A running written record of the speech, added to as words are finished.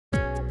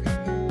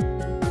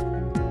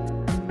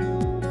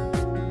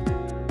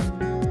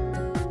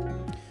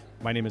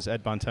My name is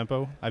Ed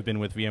Bontempo. I've been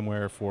with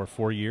VMware for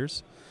 4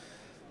 years.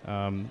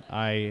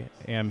 I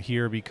am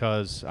here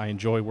because I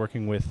enjoy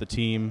working with the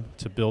team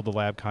to build the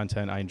lab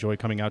content. I enjoy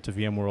coming out to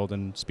VMworld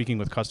and speaking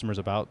with customers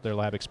about their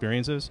lab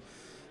experiences.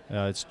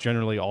 It's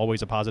generally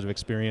always a positive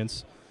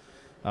experience.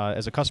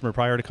 As a customer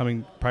prior to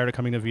coming to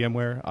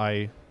VMware,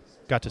 I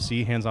got to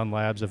see hands-on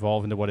labs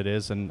evolve into what it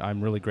is, and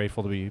I'm really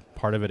grateful to be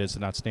part of it. It's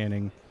an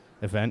outstanding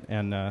event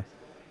and an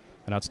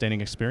outstanding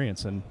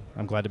experience, and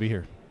I'm glad to be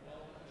here.